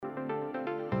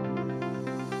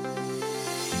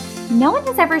No one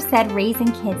has ever said raising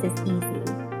kids is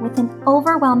easy. With an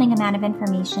overwhelming amount of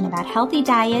information about healthy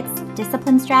diets,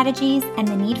 discipline strategies, and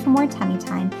the need for more tummy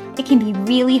time, it can be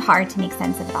really hard to make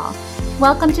sense of it all.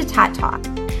 Welcome to Tot Talk.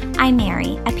 I'm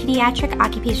Mary, a pediatric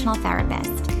occupational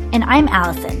therapist. And I'm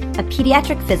Allison, a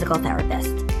pediatric physical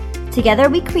therapist. Together,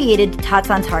 we created Tots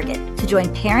on Target to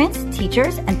join parents,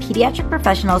 teachers, and pediatric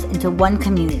professionals into one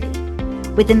community,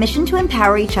 with the mission to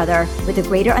empower each other with a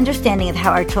greater understanding of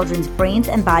how our children's brains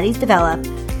and bodies develop.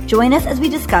 Join us as we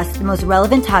discuss the most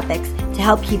relevant topics to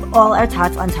help keep all our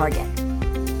tots on target.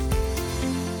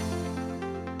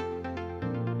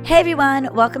 Hey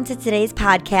everyone, welcome to today's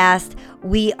podcast.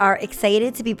 We are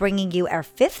excited to be bringing you our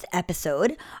 5th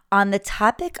episode on the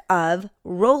topic of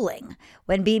rolling,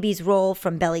 when babies roll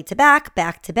from belly to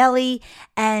back to belly.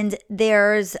 And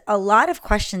there's a lot of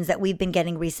questions that we've been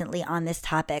getting recently on this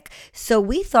topic. So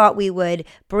we thought we would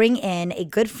bring in a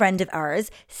good friend of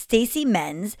ours, Stacy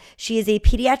Menz. She is a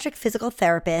pediatric physical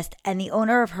therapist and the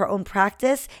owner of her own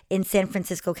practice in San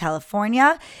Francisco,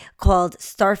 California, called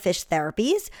Starfish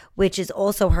Therapies, which is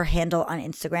also her handle on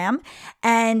Instagram.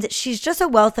 And she's just a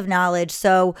wealth of knowledge.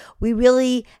 So we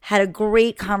really had a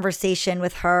great conversation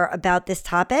with her about this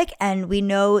topic. And we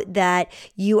know that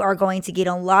you are going to get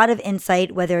a lot of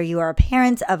insight, whether you are a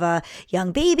parent of a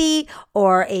young baby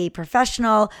or a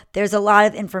professional. There's a lot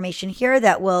of information here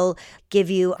that will give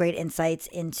you great insights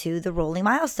into the rolling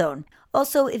milestone.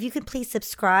 Also, if you could please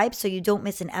subscribe so you don't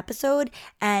miss an episode,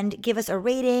 and give us a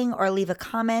rating or leave a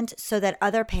comment so that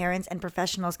other parents and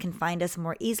professionals can find us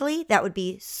more easily, that would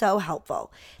be so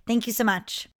helpful. Thank you so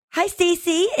much. Hi,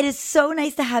 Stacy. It is so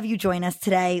nice to have you join us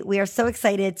today. We are so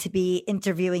excited to be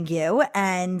interviewing you,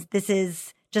 and this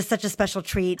is just such a special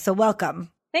treat. So welcome.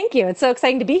 Thank you. It's so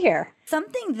exciting to be here.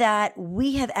 Something that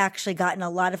we have actually gotten a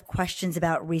lot of questions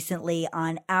about recently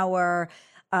on our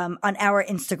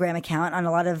Instagram account, on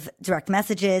a lot of direct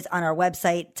messages, on our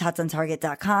website,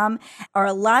 totsontarget.com, are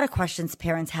a lot of questions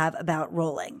parents have about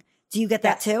rolling. Do you get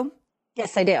that too?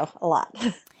 Yes, I do. A lot.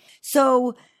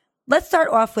 So let's start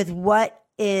off with what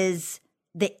is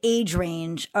the age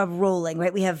range of rolling,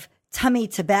 right? We have tummy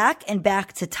to back and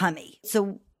back to tummy.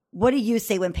 So what do you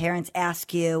say when parents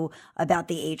ask you about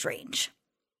the age range?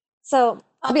 So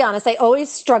I'll be honest, I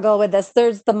always struggle with this.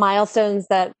 There's the milestones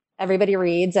that everybody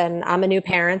reads, and I'm a new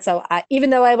parent. So even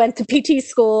though I went to PT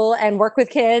school and work with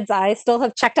kids, I still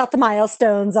have checked out the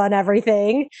milestones on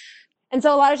everything. And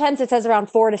so a lot of times it says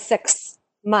around 4 to 6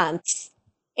 months.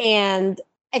 And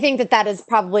I think that that is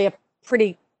probably a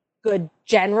pretty good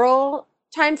general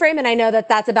time frame. And I know that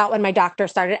that's about when my doctor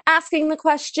started asking the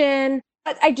question.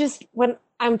 But when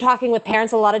I'm talking with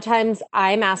parents, a lot of times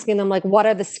I'm asking them, like, what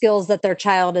are the skills that their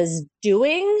child is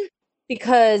doing?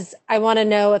 Because I want to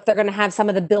know if they're going to have some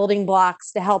of the building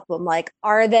blocks to help them. Like,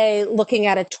 are they looking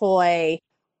at a toy?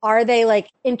 Are they like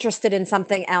interested in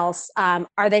something else?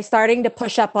 Are they starting to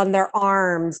push up on their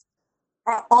arms?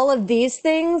 All of these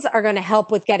things are going to help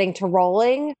with getting to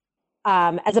rolling,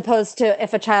 as opposed to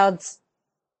if a child's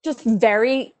just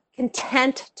very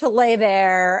content to lay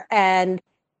there and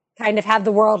kind of have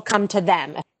the world come to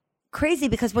them. Crazy,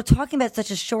 because we're talking about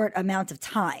such a short amount of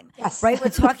time, yes. Right? We're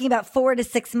talking about 4 to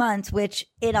 6 months, which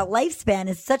in a lifespan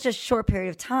is such a short period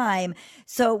of time.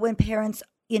 So when parents,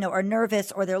 are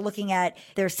nervous, or they're looking at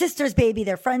their sister's baby,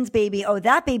 their friend's baby, oh,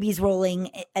 that baby's rolling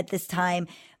at this time,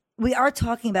 we are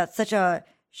talking about such a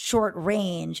short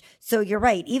range. So you're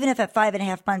right. Even if at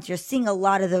 5.5 months, you're seeing a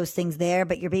lot of those things there,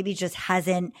 but your baby just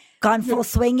hasn't gone full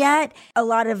swing yet. A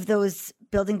lot of those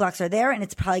building blocks are there, and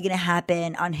it's probably going to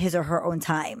happen on his or her own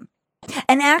time.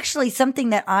 And actually, something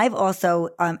that I've also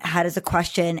had as a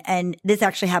question, and this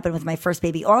actually happened with my first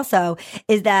baby also,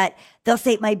 is that they'll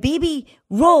say, my baby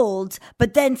rolled,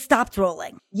 but then stopped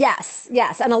rolling. Yes.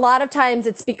 And a lot of times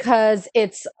it's because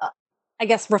it's, I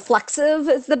guess, reflexive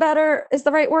is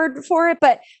the right word for it,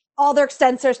 but all their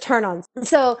extensors turn on.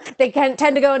 So they can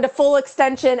tend to go into full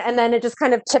extension, and then it just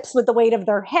kind of tips with the weight of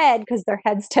their head, because their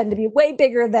heads tend to be way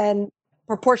bigger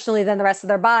proportionally than the rest of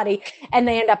their body, and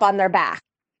they end up on their back.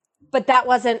 But that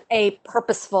wasn't a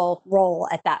purposeful roll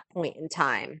at that point in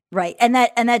time. Right. And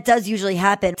that does usually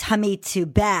happen tummy to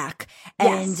back.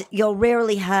 And yes, you'll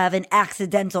rarely have an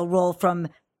accidental roll from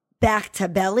back to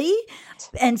belly.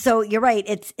 And so you're right.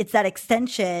 It's that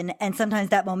extension and sometimes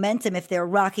that momentum if they're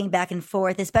rocking back and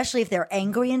forth, especially if they're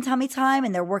angry in tummy time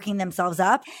and they're working themselves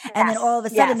up. Yes. And then all of a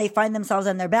sudden they find themselves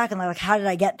on their back and they're like, how did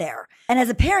I get there? And as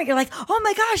a parent, you're like, oh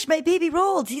my gosh, my baby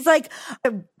rolled. He's like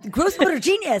a gross motor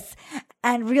genius.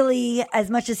 And really,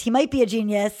 as much as he might be a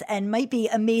genius and might be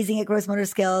amazing at gross motor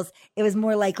skills, it was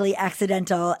more likely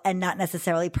accidental and not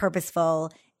necessarily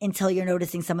purposeful until you're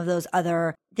noticing some of those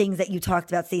other things that you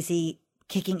talked about, Stacey,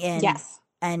 kicking in. Yes.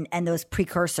 And those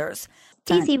precursors.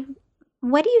 Stacey,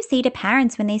 what do you say to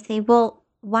parents when they say, well,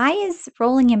 why is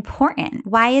rolling important?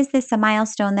 Why is this a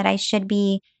milestone that I should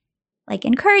be like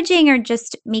encouraging or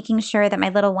just making sure that my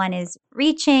little one is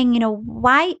reaching?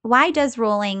 Why does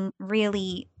rolling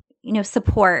really,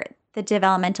 support the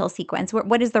developmental sequence?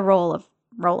 What is the role of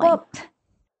rolling? Well,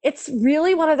 it's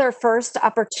really one of their first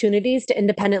opportunities to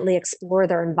independently explore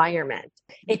their environment.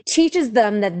 It teaches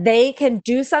them that they can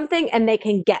do something and they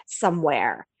can get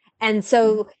somewhere. And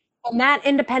so and that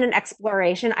independent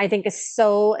exploration, I think, is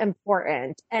so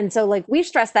important. And so like we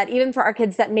stress that even for our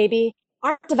kids that maybe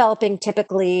aren't developing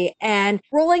typically. And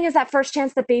rolling is that first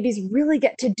chance that babies really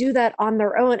get to do that on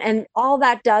their own. And all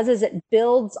that does is it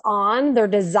builds on their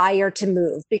desire to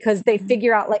move because they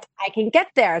figure out like, I can get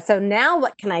there. So now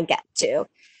what can I get to?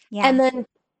 Yeah. And then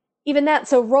even that,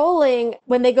 so rolling,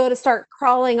 when they go to start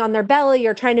crawling on their belly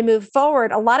or trying to move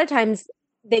forward, a lot of times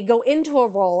they go into a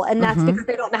roll and that's because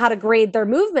they don't know how to grade their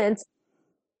movements.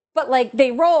 But like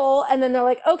they roll and then they're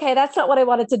like, okay, that's not what I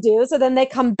wanted to do. So then they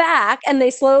come back and they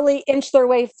slowly inch their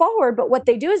way forward. But what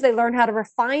they do is they learn how to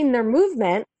refine their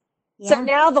movement. Yeah. So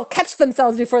now they'll catch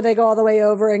themselves before they go all the way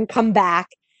over and come back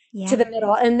to the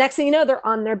middle. And next thing you know, they're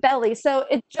on their belly. So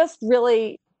it just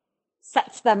really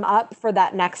sets them up for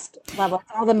that next level.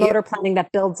 It's all the motor planning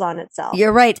that builds on itself.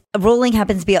 You're right. Rolling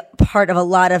happens to be a part of a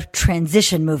lot of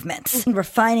transition movements.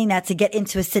 Refining that to get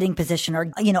into a sitting position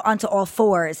or, onto all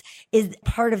fours is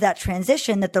part of that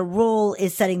transition that the roll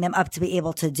is setting them up to be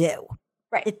able to do.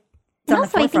 Right. And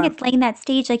also, I think it's laying that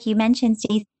stage, like you mentioned,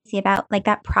 Stacey, about like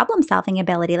that problem solving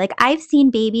ability. Like I've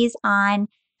seen babies on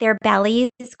their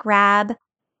bellies grab,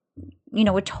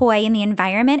 a toy in the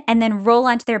environment and then roll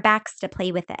onto their backs to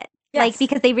play with it. Yes. Like,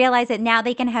 because they realize that now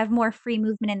they can have more free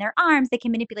movement in their arms. They can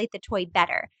manipulate the toy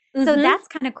better. So that's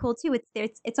kind of cool too.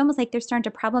 It's almost like they're starting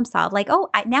to problem solve. Like,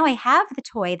 now I have the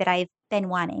toy that I've been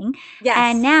wanting. Yes.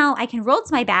 And now I can roll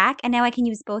to my back and now I can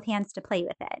use both hands to play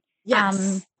with it.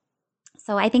 Yes.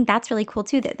 So I think that's really cool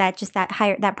too,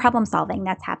 that problem solving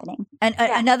that's happening. And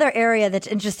another area that's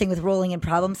interesting with rolling and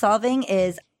problem solving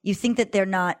is you think that they're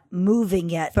not moving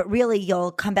yet, but really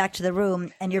you'll come back to the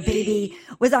room and your baby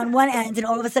was on one end and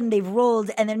all of a sudden they've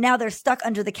rolled and then now they're stuck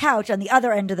under the couch on the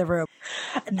other end of the room.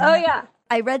 Oh yeah.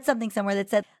 I read something somewhere that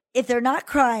said, if they're not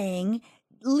crying,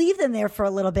 leave them there for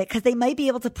a little bit because they might be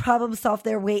able to problem solve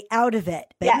their way out of it.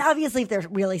 But and obviously if they're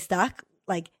really stuck,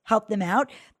 like help them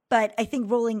out. But I think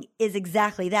rolling is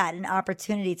exactly that, an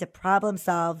opportunity to problem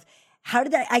solve. How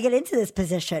did I get into this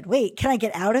position? Wait, can I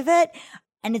get out of it?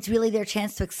 And it's really their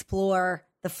chance to explore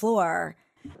the floor.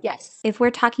 Yes. If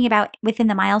we're talking about within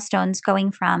the milestones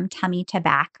going from tummy to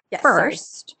back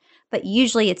first, but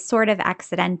usually it's sort of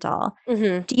accidental.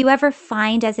 Do you ever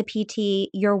find as a PT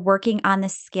you're working on the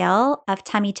skill of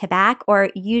tummy to back or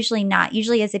usually not?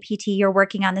 Usually as a PT you're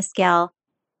working on the skill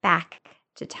back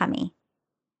to tummy.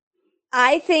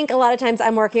 I think a lot of times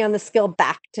I'm working on the skill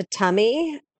back to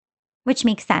tummy. Which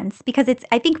makes sense because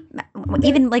I think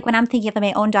even like when I'm thinking of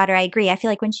my own daughter, I agree. I feel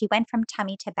like when she went from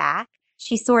tummy to back,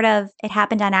 it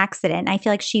happened on accident. I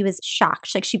feel like she was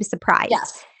shocked, like she was surprised.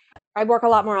 Yes. I work a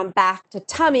lot more on back to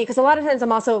tummy because a lot of times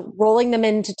I'm also rolling them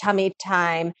into tummy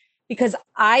time because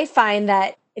I find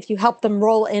that if you help them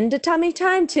roll into tummy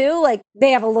time too, like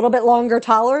they have a little bit longer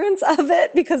tolerance of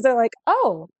it because they're like,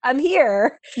 oh, I'm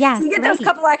here. Yeah. So you get those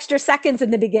couple extra seconds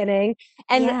in the beginning.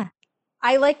 And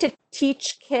I like to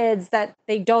teach kids that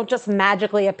they don't just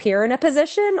magically appear in a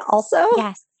position also.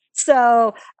 Yes.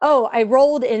 So, I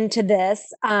rolled into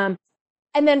this. And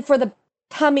then for the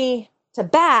tummy to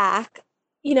back,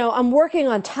 I'm working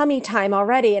on tummy time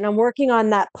already and I'm working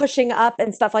on that pushing up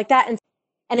and stuff like that.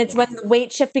 And it's when the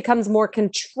weight shift becomes more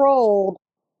controlled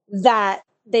that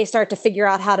they start to figure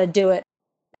out how to do it.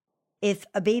 If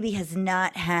a baby has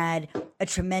not had a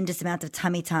tremendous amount of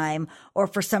tummy time or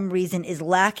for some reason is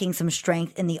lacking some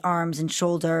strength in the arms and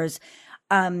shoulders,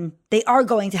 they are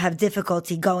going to have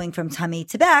difficulty going from tummy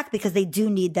to back because they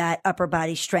do need that upper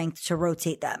body strength to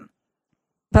rotate them.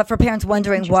 But for parents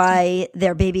wondering why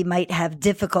their baby might have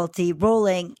difficulty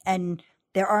rolling and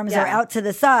their arms are out to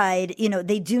the side,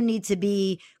 they do need to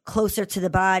be closer to the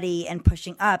body and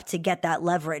pushing up to get that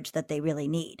leverage that they really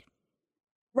need.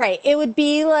 Right. It would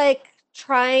be like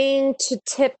trying to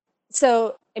tip.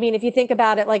 So, if you think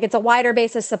about it, like it's a wider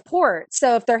base of support.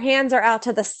 So if their hands are out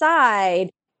to the side,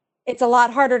 it's a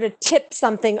lot harder to tip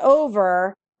something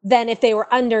over than if they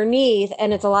were underneath,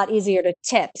 and it's a lot easier to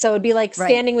tip. So it'd be like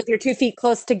standing with your 2 feet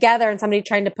close together and somebody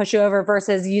trying to push you over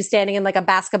versus you standing in like a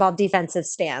basketball defensive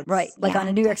stance. Right. Like on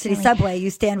a New York City subway, you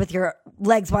stand with your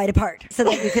legs wide apart so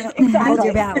that you can hold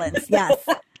your balance. Yes.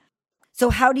 So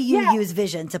how do you use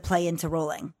vision to play into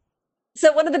rolling?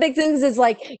 So one of the big things is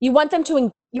like you want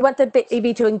the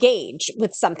baby to engage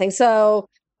with something. So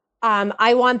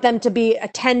I want them to be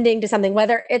attending to something,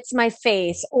 whether it's my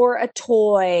face or a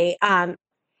toy.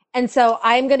 And so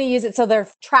I'm going to use it so they're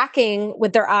tracking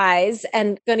with their eyes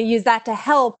and going to use that to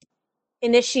help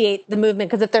initiate the movement.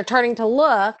 Because if they're turning to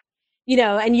look,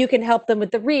 and you can help them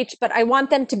with the reach, but I want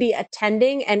them to be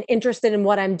attending and interested in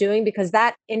what I'm doing, because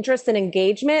that interest and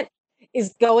engagement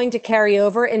is going to carry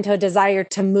over into a desire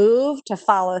to move, to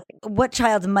follow. What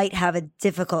child might have a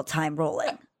difficult time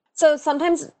rolling? So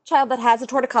sometimes a child that has a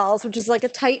torticollis, which is like a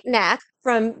tight neck,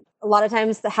 from a lot of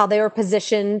times how they were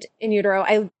positioned in utero.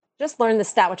 I just learned the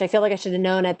stat, which I feel like I should have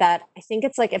known it, that I think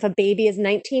it's like if a baby is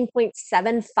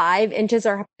 19.75 inches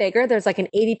or bigger, there's like an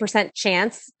 80%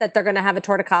 chance that they're going to have a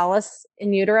torticollis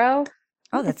in utero.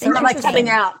 Oh, that's interesting. Like coming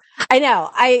out. I know.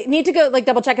 I need to go like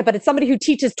double check it, but it's somebody who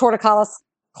teaches torticollis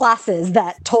classes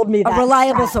that told me that. A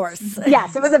reliable source.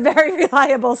 Yes, it was a very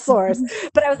reliable source.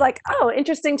 But I was like, oh,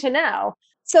 interesting to know.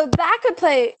 So that could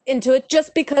play into it,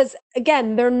 just because,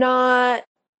 again,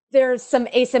 there's some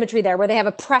asymmetry there where they have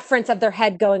a preference of their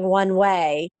head going one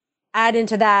way. Add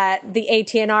into that the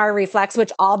ATNR reflex,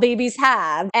 which all babies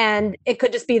have. And it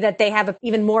could just be that they have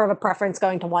even more of a preference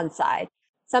going to one side.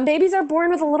 Some babies are born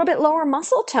with a little bit lower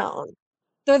muscle tone.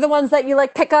 They're the ones that you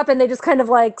like pick up and they just kind of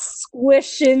like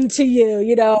squish into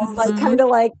you, like kind of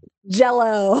like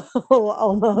Jello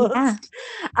almost.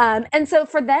 Yeah. And so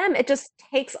for them, it just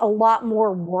takes a lot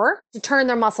more work to turn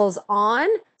their muscles on.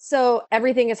 So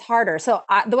everything is harder. So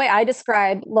the way I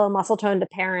describe low muscle tone to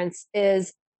parents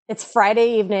is it's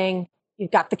Friday evening.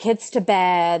 You've got the kids to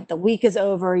bed. The week is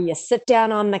over. You sit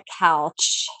down on the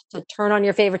couch to turn on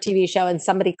your favorite TV show and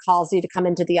somebody calls you to come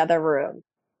into the other room.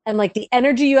 And like the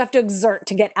energy you have to exert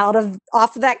to get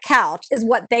off of that couch is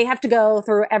what they have to go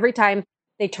through every time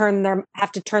they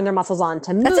have to turn their muscles on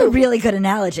to move. That's a really good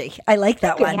analogy. I like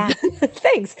that one. Yeah.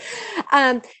 Thanks.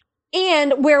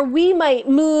 And where we might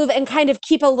move and kind of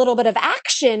keep a little bit of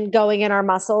action going in our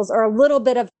muscles or a little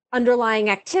bit of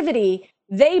underlying activity,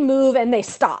 they move and they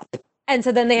stop. And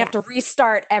so then they have to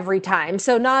restart every time.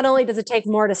 So not only does it take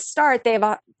more to start,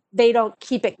 they don't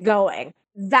keep it going.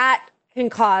 That can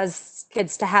cause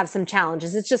kids to have some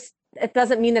challenges. It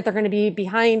doesn't mean that they're going to be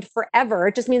behind forever.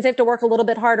 It just means they have to work a little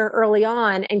bit harder early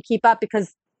on and keep up,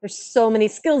 because there's so many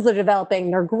skills they're developing.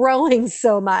 They're growing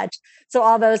so much. So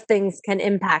all those things can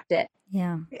impact it.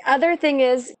 Yeah. The other thing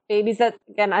is babies that,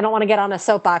 again, I don't want to get on a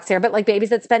soapbox here, but like babies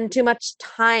that spend too much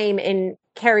time in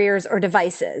carriers or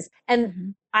devices.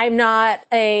 And I'm not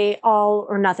a all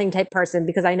or nothing type person,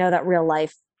 because I know that real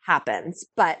life happens,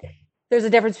 but there's a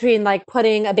difference between like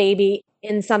putting a baby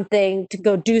in something to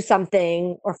go do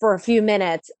something or for a few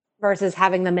minutes versus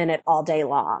having them in it all day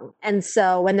long. And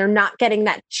so when they're not getting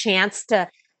that chance to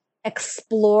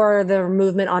explore their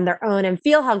movement on their own and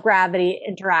feel how gravity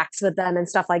interacts with them and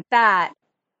stuff like that,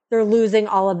 they're losing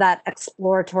all of that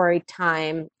exploratory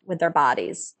time with their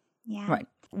bodies. Yeah. Right.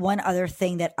 One other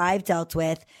thing that I've dealt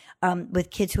with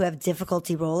kids who have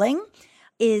difficulty rolling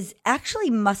is actually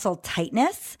muscle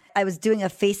tightness. I was doing a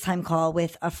FaceTime call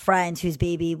with a friend whose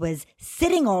baby was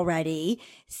sitting already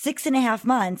 6.5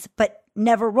 months, but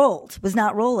never rolled, was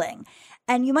not rolling.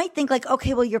 And you might think like,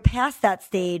 okay, well, you're past that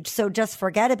stage, so just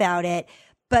forget about it.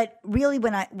 But really,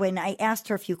 when I asked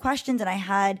her a few questions and I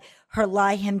had her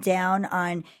lie him down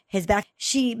on his back,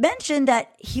 she mentioned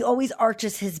that he always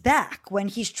arches his back when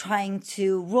he's trying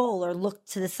to roll or look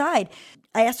to the side.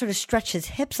 I asked her to stretch his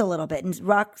hips a little bit and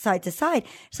rock side to side.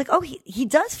 She's like, oh, he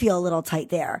does feel a little tight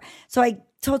there. So I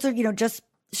told her, just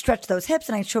stretch those hips,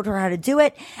 and I showed her how to do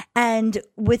it. And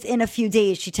within a few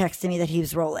days, she texted me that he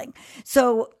was rolling.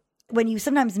 So when you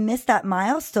sometimes miss that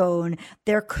milestone,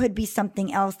 there could be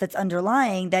something else that's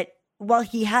underlying that while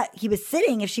he was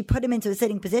sitting, if she put him into a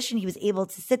sitting position, he was able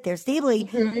to sit there stably.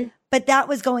 Mm-hmm. But that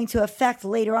was going to affect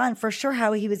later on for sure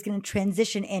how he was going to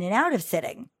transition in and out of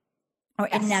sitting or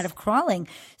in and out of crawling.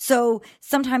 So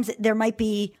sometimes there might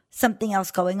be something else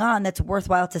going on that's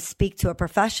worthwhile to speak to a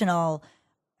professional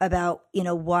about,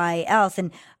 why else.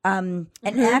 And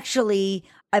actually,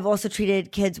 I've also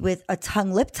treated kids with a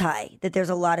tongue lip tie, that there's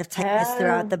a lot of tightness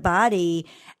throughout the body.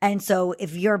 And so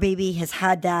if your baby has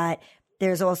had that,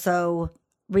 there's also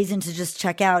reason to just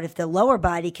check out if the lower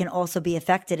body can also be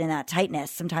affected in that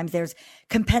tightness. Sometimes there's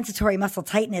compensatory muscle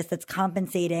tightness that's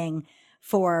compensating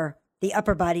for the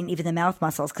upper body and even the mouth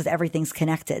muscles, because everything's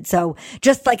connected. So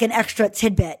just like an extra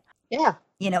tidbit,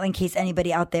 in case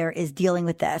anybody out there is dealing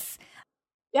with this.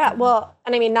 Yeah, well,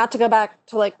 and I mean, not to go back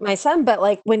to like my son, but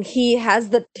like when he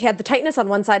had the tightness on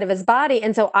one side of his body.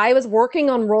 And so I was working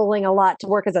on rolling a lot to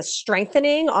work as a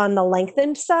strengthening on the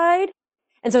lengthened side.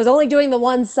 And so I was only doing the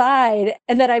one side.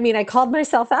 And then, I called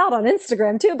myself out on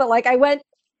Instagram too, but like I went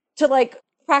to like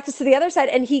practice to the other side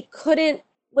and he couldn't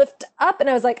lift up. And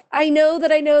I was like, I know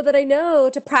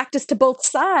to practice to both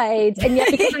sides. And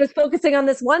yet because I was focusing on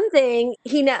this one thing,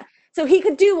 so he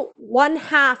could do one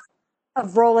half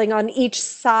of rolling on each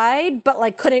side, but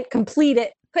like couldn't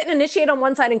initiate on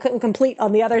one side and couldn't complete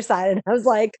on the other side. And I was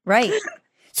like, right.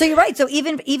 So you're right. So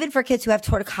even for kids who have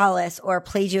torticollis or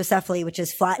plagiocephaly, which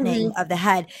is flattening of the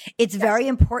head, it's very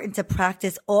important to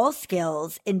practice all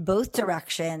skills in both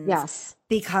directions. Yes.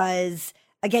 Because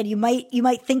again, you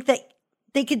might think that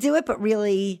they could do it, but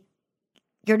really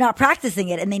you're not practicing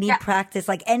it, and they need practice.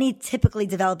 Like any typically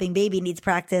developing baby needs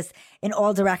practice in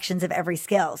all directions of every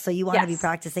skill. So you want to be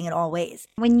practicing in all ways.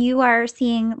 When you are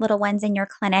seeing little ones in your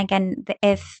clinic, and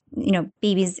if the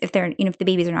babies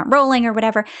are not rolling or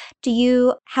whatever,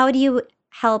 how do you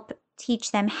help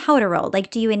teach them how to roll?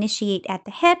 Like, do you initiate at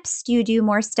the hips? Do you do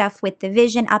more stuff with the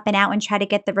vision up and out and try to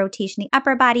get the rotation in the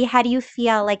upper body? How do you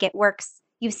feel like it works?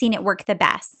 You've seen it work the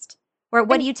best, or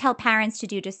what do you tell parents to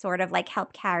do to sort of like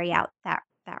help carry out that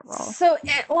role? So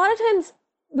a lot of times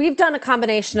we've done a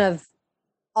combination of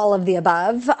all of the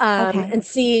above, and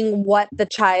seeing what the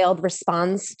child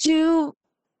responds to.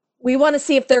 We want to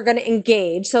see if they're going to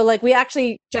engage. So like we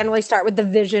actually generally start with the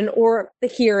vision or the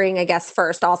hearing, I guess,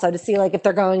 first also to see like if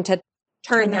they're going to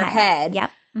turn their head.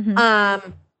 Yep.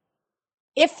 Mm-hmm.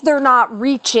 If they're not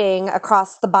reaching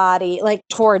across the body, like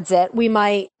towards it, we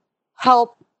might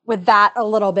help with that a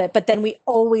little bit, but then we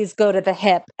always go to the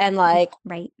hip and like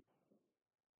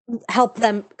help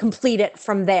them complete it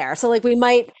from there. So like we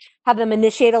might have them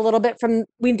initiate a little bit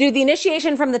we do the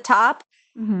initiation from the top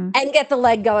and get the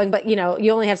leg going, but you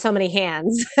only have so many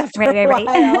hands.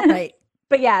 Right.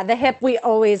 But yeah, the hip, we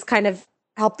always kind of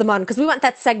help them on because we want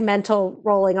that segmental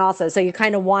rolling also. So you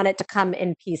kind of want it to come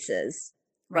in pieces.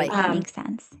 Right. That makes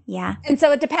sense. Yeah. And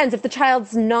so it depends. If the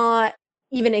child's not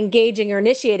even engaging or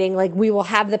initiating, like we will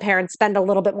have the parents spend a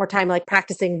little bit more time like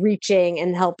practicing reaching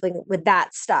and helping with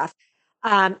that stuff.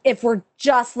 If we're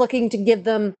just looking to give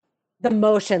them the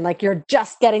motion, like you're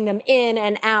just getting them in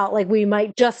and out, like we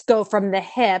might just go from the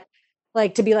hip,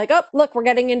 like to be like, oh, look, we're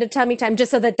getting into tummy time, just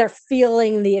so that they're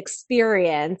feeling the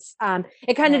experience.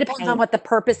 It kind of depends on what the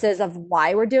purpose is of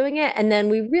why we're doing it. And then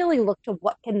we really look to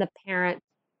what can the parent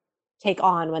take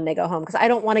on when they go home. Because I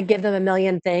don't want to give them a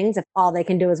million things if all they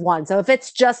can do is one. So if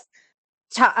it's just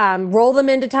roll them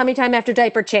into tummy time after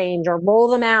diaper change or roll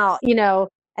them out,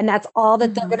 and that's all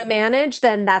that they're going to manage,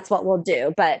 then that's what we'll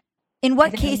do. But in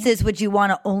what cases would you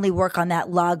want to only work on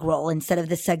that log roll instead of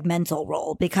the segmental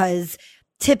roll? Because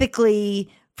typically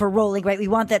for rolling, right, we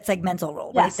want that segmental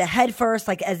roll, right? The head first,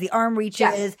 like as the arm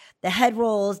reaches, the head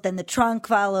rolls, then the trunk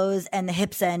follows, and the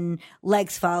hips and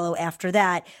legs follow after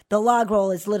that. The log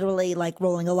roll is literally like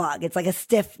rolling a log. It's like a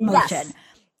stiff motion.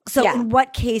 So in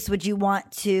what case would you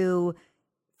want to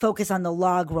focus on the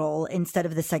log roll instead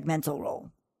of the segmental roll?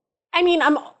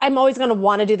 I'm always going to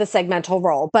want to do the segmental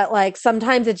roll, but like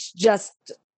sometimes it's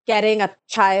just getting a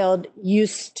child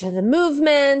used to the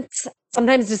movement.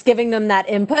 Sometimes just giving them that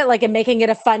input, like and making it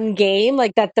a fun game,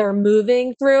 like that they're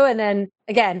moving through. And then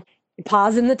again, you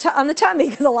pause on the tummy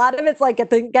because a lot of it's like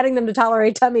getting them to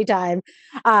tolerate tummy time.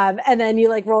 And then you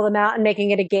like roll them out and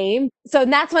making it a game. So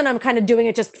that's when I'm kind of doing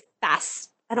it just fast.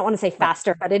 I don't want to say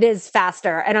faster, but it is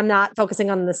faster. And I'm not focusing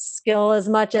on the skill as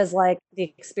much as like the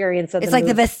experience of it's like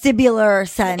movement. The vestibular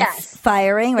sense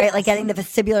firing, right? Yes. Like getting the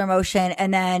vestibular motion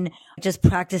and then just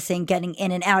practicing getting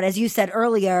in and out. As you said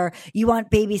earlier, you want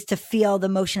babies to feel the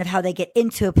motion of how they get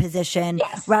into a position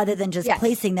rather than just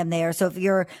placing them there. So if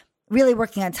you're really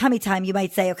working on tummy time, you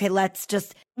might say, okay, let's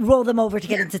just roll them over to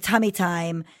get into tummy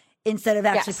time instead of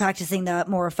actually practicing the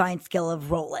more refined skill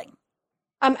of rolling.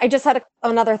 I just had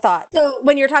another thought. So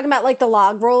when you're talking about like the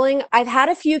log rolling, I've had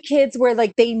a few kids where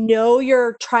like they know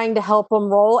you're trying to help them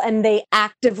roll and they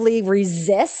actively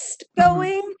resist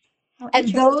going. And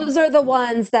those are the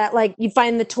ones that like you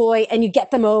find the toy and you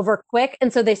get them over quick.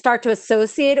 And so they start to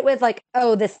associate it with like,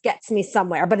 oh, this gets me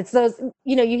somewhere. But it's those,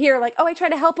 you hear like, oh, I try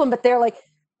to help them, but they're like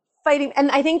fighting.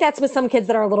 And I think that's with some kids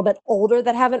that are a little bit older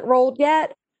that haven't rolled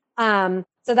yet.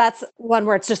 So that's one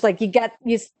where it's just like you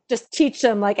just teach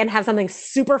them like and have something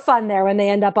super fun there when they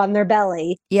end up on their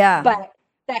belly. Yeah. But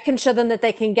that can show them that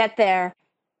they can get there.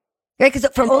 Right. Because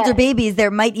for older babies, there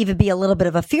might even be a little bit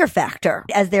of a fear factor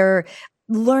as they're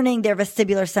learning their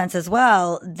vestibular sense as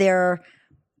well. They're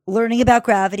learning about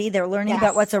gravity. They're learning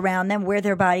about what's around them, where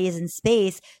their body is in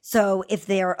space. So if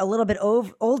they're a little bit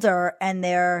older and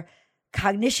their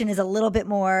cognition is a little bit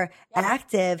more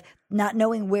active, not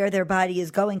knowing where their body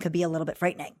is going could be a little bit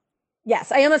frightening.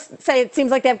 Yes, I almost say it seems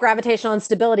like they have gravitational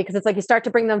instability because it's like you start to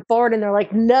bring them forward and they're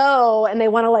like, no, and they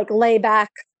want to like lay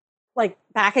back, like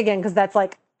back again because that's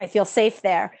like, I feel safe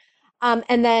there.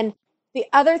 And then the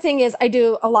other thing is I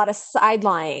do a lot of side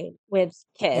lying with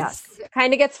kids. Yes. It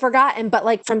kind of gets forgotten, but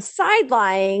like from side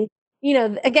lying, you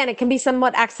know, again, it can be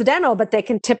somewhat accidental, but they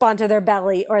can tip onto their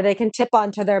belly or they can tip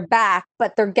onto their back,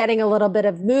 but they're getting a little bit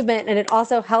of movement. And it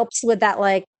also helps with that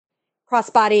like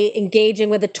crossbody engaging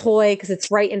with a toy because it's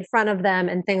right in front of them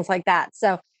and things like that.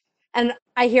 So, and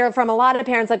I hear from a lot of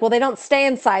parents like, well, they don't stay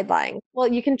in side lying. Well,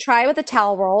 you can try with a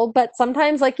towel roll, but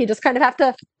sometimes like you just kind of have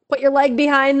to put your leg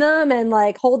behind them and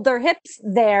like hold their hips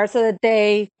there so that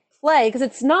they play because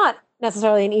it's not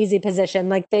necessarily an easy position.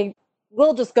 Like they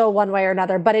will just go one way or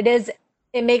another, but it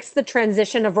makes the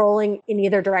transition of rolling in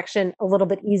either direction a little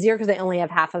bit easier because they only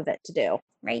have half of it to do.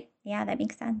 Right. Yeah, that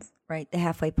makes sense. Right, the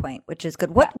halfway point, which is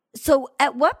good. So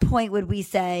at what point would we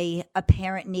say a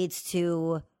parent needs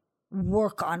to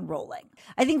work on rolling?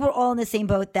 I think we're all in the same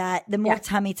boat that the more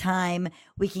tummy time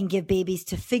we can give babies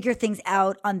to figure things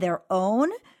out on their own,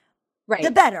 right,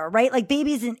 the better, right? Like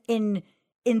babies in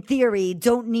theory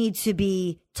don't need to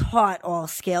be taught all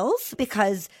skills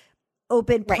because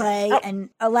open play and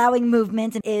allowing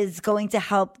movement is going to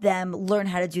help them learn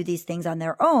how to do these things on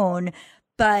their own.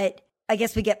 But I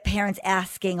guess we get parents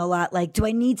asking a lot, like, do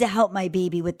I need to help my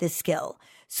baby with this skill?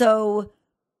 So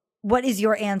what is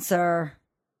your answer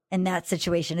in that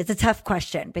situation? It's a tough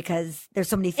question because there's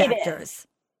so many factors.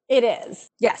 It is.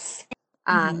 Yes.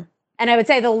 And I would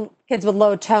say the kids with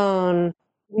low tone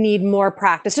need more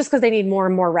practice just because they need more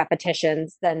and more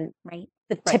repetitions than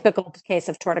the typical case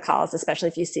of torticollis, especially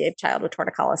if you see a child with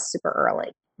torticollis super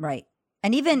early. Right.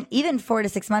 And even 4 to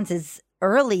 6 months is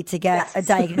early to get a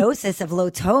diagnosis of low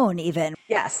tone even.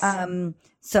 Yes.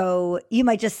 So you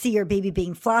might just see your baby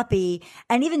being floppy.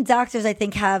 And even doctors, I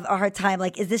think, have a hard time.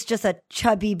 Like, is this just a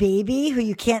chubby baby who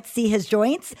you can't see his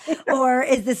joints? Or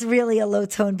is this really a low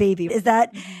tone baby? Is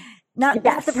that not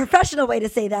the professional way to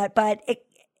say that, but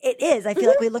it is. I feel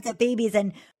like we look at babies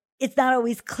and it's not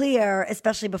always clear,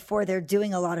 especially before they're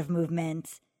doing a lot of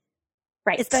movement.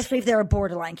 Right. Especially if they're a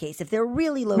borderline case. If they're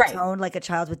really low tone, like a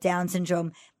child with Down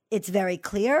syndrome, it's very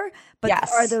clear. But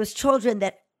there are those children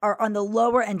that are on the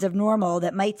lower end of normal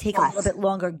that might take a little bit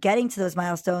longer getting to those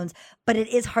milestones. But it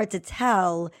is hard to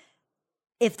tell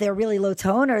if they're really low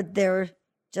tone or they're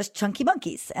just chunky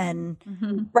monkeys and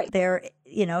they're,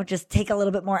 just take a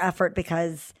little bit more effort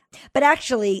but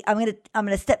actually I'm going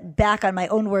to step back on my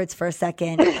own words for a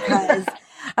second because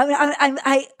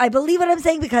I believe what I'm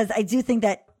saying because I do think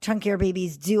that chunkier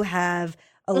babies do have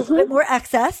a little bit more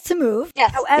access to move.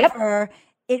 Yes. However,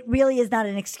 it really is not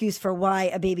an excuse for why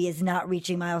a baby is not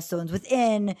reaching milestones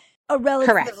within a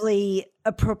relatively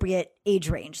appropriate age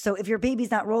range. So if your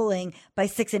baby's not rolling by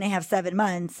 6.5, 7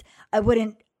 months, I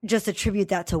wouldn't just attribute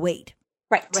that to weight.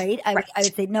 Right. I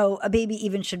would say, no, a baby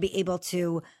even should be able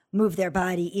to move their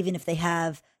body, even if they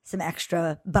have some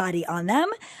extra body on them.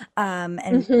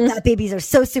 That babies are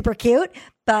so super cute,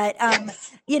 but,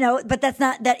 but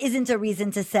that isn't a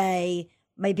reason to say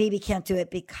my baby can't do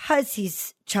it because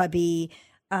he's chubby.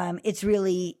 It's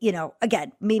really,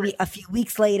 again, maybe a few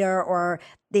weeks later or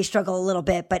they struggle a little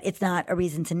bit, but it's not a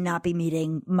reason to not be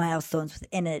meeting milestones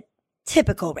within a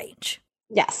typical range.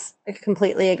 Yes, I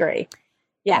completely agree.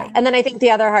 Yeah. Right. And then I think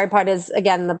the other hard part is,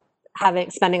 again,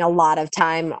 spending a lot of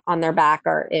time on their back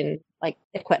or in like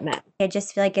equipment. I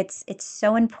just feel like it's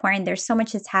so important. There's so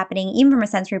much that's happening, even from a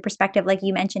sensory perspective, like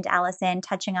you mentioned, Allison,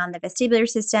 touching on the vestibular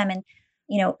system and,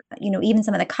 even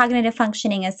some of the cognitive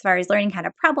functioning as far as learning how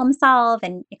to problem solve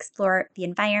and explore the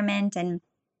environment. And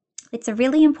it's a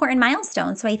really important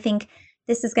milestone. So I think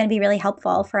this is going to be really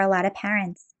helpful for a lot of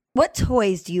parents. What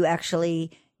toys do you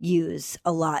actually use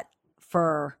a lot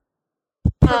for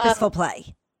purposeful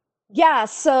play? Yeah,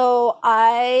 so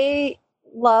I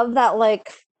love that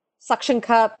like suction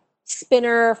cup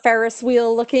spinner Ferris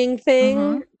wheel looking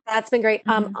thing. That's been great.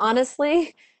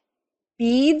 Honestly,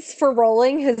 beads for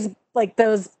rolling has like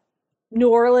those New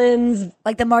Orleans,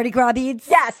 like the Mardi Gras beads.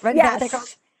 Yes, right?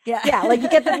 Yes. Yeah. Like you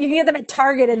can get them at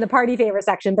Target in the party favor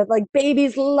section, but like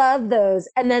babies love those.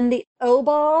 And then the O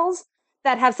balls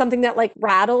that have something that like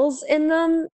rattles in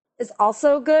them is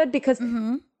also good because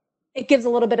it gives a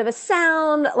little bit of a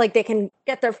sound, like they can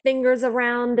get their fingers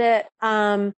around it.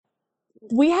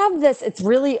 We have this, it's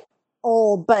really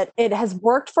old, but it has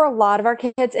worked for a lot of our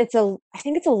kids. I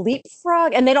think it's a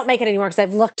Leapfrog, and they don't make it anymore because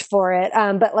I've looked for it.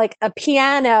 But like a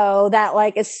piano that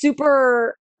like is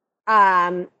super,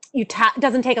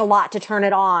 doesn't take a lot to turn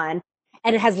it on,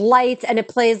 and it has lights and it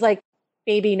plays like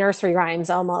baby nursery rhymes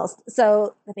almost.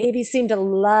 So the babies seem to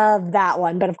love that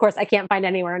one. But of course, I can't find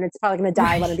anywhere, and it's probably going to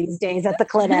die one of these days at the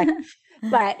clinic.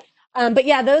 But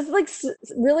yeah, those like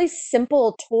really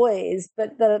simple toys.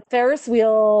 But the Ferris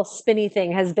wheel spinny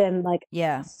thing has been like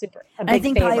super. I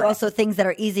think probably also things that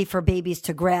are easy for babies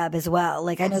to grab as well.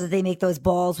 Like I know that they make those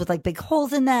balls with like big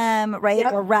holes in them, right?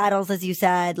 Yep. Or rattles, as you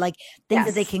said, like things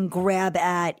that they can grab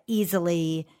at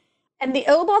easily. And the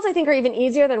O balls, I think, are even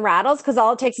easier than rattles because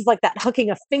all it takes is like that hooking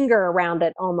a finger around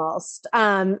it almost.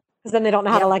 Because then they don't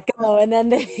know how to let go, and then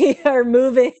they are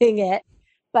moving it.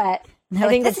 But I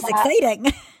think this is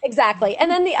exciting. Exactly.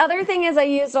 And then the other thing is I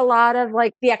used a lot of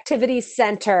like the activity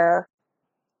center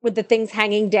with the things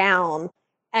hanging down.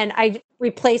 And I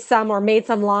replaced some or made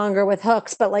some longer with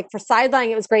hooks. But like for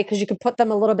sidelining, it was great because you could put them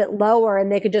a little bit lower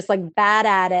and they could just like bat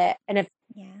at it. And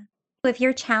if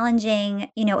you're challenging,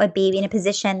 a baby in a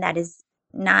position that is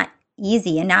not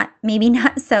easy and maybe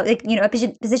not so, a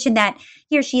position that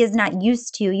he or she is not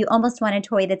used to, you almost want a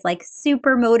toy that's like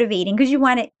super motivating because you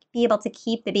want to be able to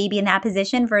keep the baby in that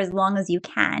position for as long as you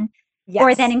can,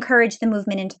 or then encourage the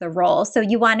movement into the role. So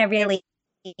you want to really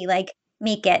like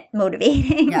make it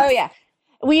motivating. Oh yeah.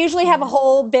 We usually have a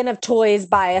whole bin of toys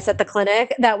by us at the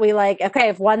clinic that we like, okay,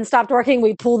 if one stopped working,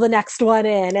 we pull the next one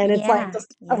in, and it's like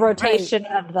just a rotation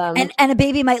of them. And a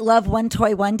baby might love one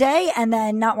toy one day and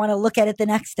then not want to look at it the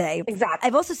next day. Exactly.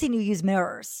 I've also seen you use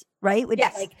mirrors, right? Which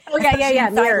yes. Like,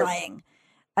 Mirrors.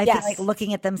 I feel like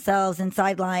looking at themselves and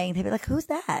side lying, they'd be like, who's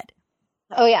that?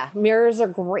 Oh yeah, mirrors are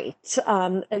great.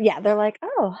 They're like,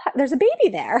 oh, there's a baby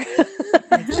there.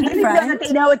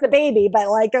 They know it's a baby, but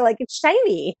like they're like, it's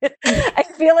shiny. I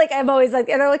feel like I'm always like,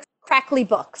 and they're like crackly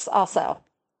books also.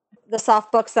 The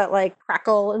soft books that like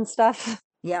crackle and stuff.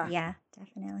 Yeah,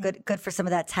 definitely. Good for some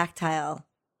of that tactile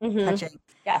touching.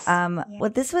 Yes. Well,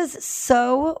 this was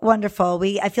so wonderful.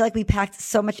 I feel like we packed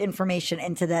so much information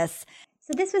into this.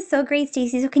 So this was so great,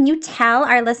 Stacey. So can you tell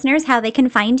our listeners how they can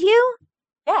find you?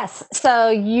 Yes. So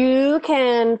you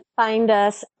can find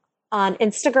us on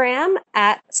Instagram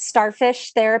at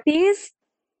Starfish Therapies.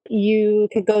 You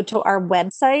could go to our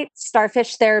website,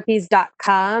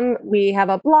 starfishtherapies.com. We have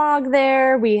a blog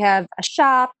there. We have a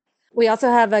shop. We also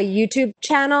have a YouTube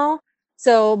channel.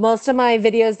 So most of my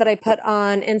videos that I put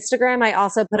on Instagram, I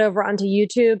also put over onto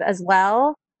YouTube as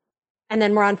well. And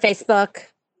then we're on Facebook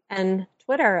and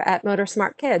Twitter at Motor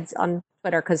Smart Kids on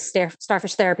Twitter, because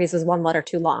Starfish Therapies is one letter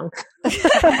too long.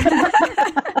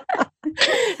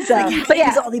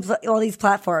 All these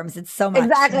platforms. It's so much.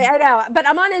 Exactly, I know. But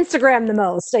I'm on Instagram the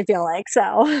most, I feel like.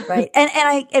 So right.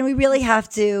 And we really have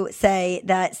to say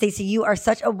that, Stacey, you are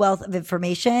such a wealth of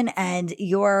information, and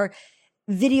your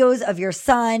videos of your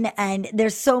son, and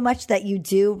there's so much that you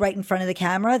do right in front of the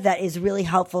camera that is really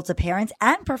helpful to parents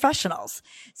and professionals.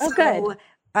 Good.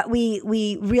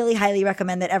 We really highly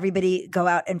recommend that everybody go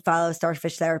out and follow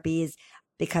Starfish Therapies,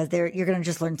 because you're going to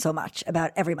just learn so much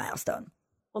about every milestone.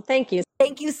 Well, thank you.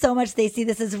 Thank you so much, Stacey.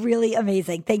 This is really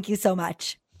amazing. Thank you so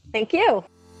much. Thank you.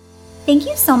 Thank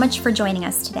you so much for joining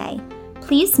us today.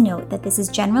 Please note that this is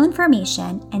general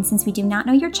information, and since we do not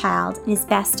know your child, it is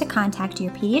best to contact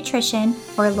your pediatrician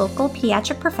or a local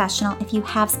pediatric professional if you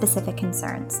have specific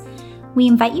concerns. We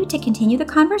invite you to continue the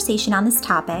conversation on this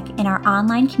topic in our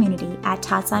online community at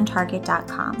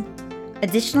totsontarget.com.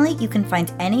 Additionally, you can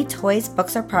find any toys,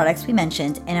 books, or products we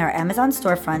mentioned in our Amazon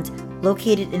storefront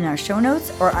located in our show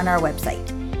notes or on our website.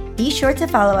 Be sure to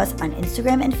follow us on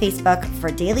Instagram and Facebook for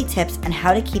daily tips on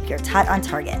how to keep your tot on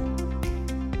target.